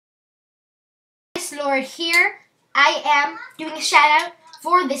Ice Lord here. I am doing a shout out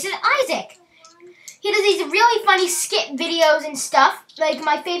for This Is Isaac. He does these really funny skit videos and stuff. Like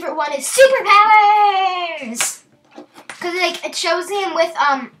my favorite one is Superpowers, because it shows him with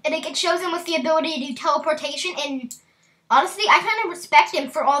the ability to do teleportation. And honestly, I kind of respect him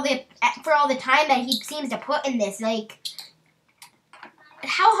for all the time that he seems to put in this. Like,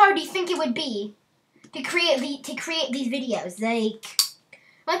 how hard do you think it would be to create these videos? Like,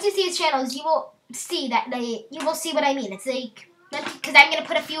 once you see his channels, you will see that you will see what I mean. It's like, because I'm gonna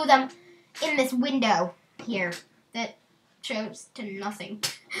put a few of them in this window here that shows to nothing.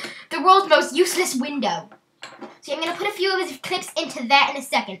 The world's most useless window. So I'm gonna put a few of his clips into that in a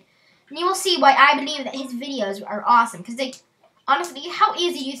second, and you will see why I believe that his videos are awesome. Because, like, honestly, how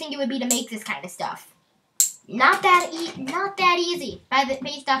easy do you think it would be to make this kind of stuff? Not that easy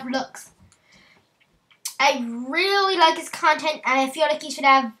based off looks. I really like his content, and I feel like he should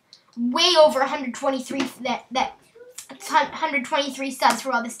have way over 123 subs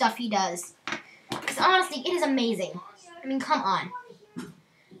for all the stuff he does. Because honestly, it is amazing. I mean, come on.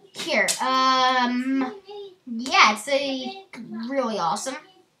 Here, yeah, it's really awesome.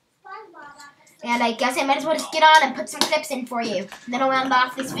 And I guess I might as well just get on and put some clips in for you. And then I'll end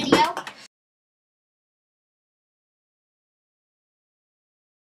off this video.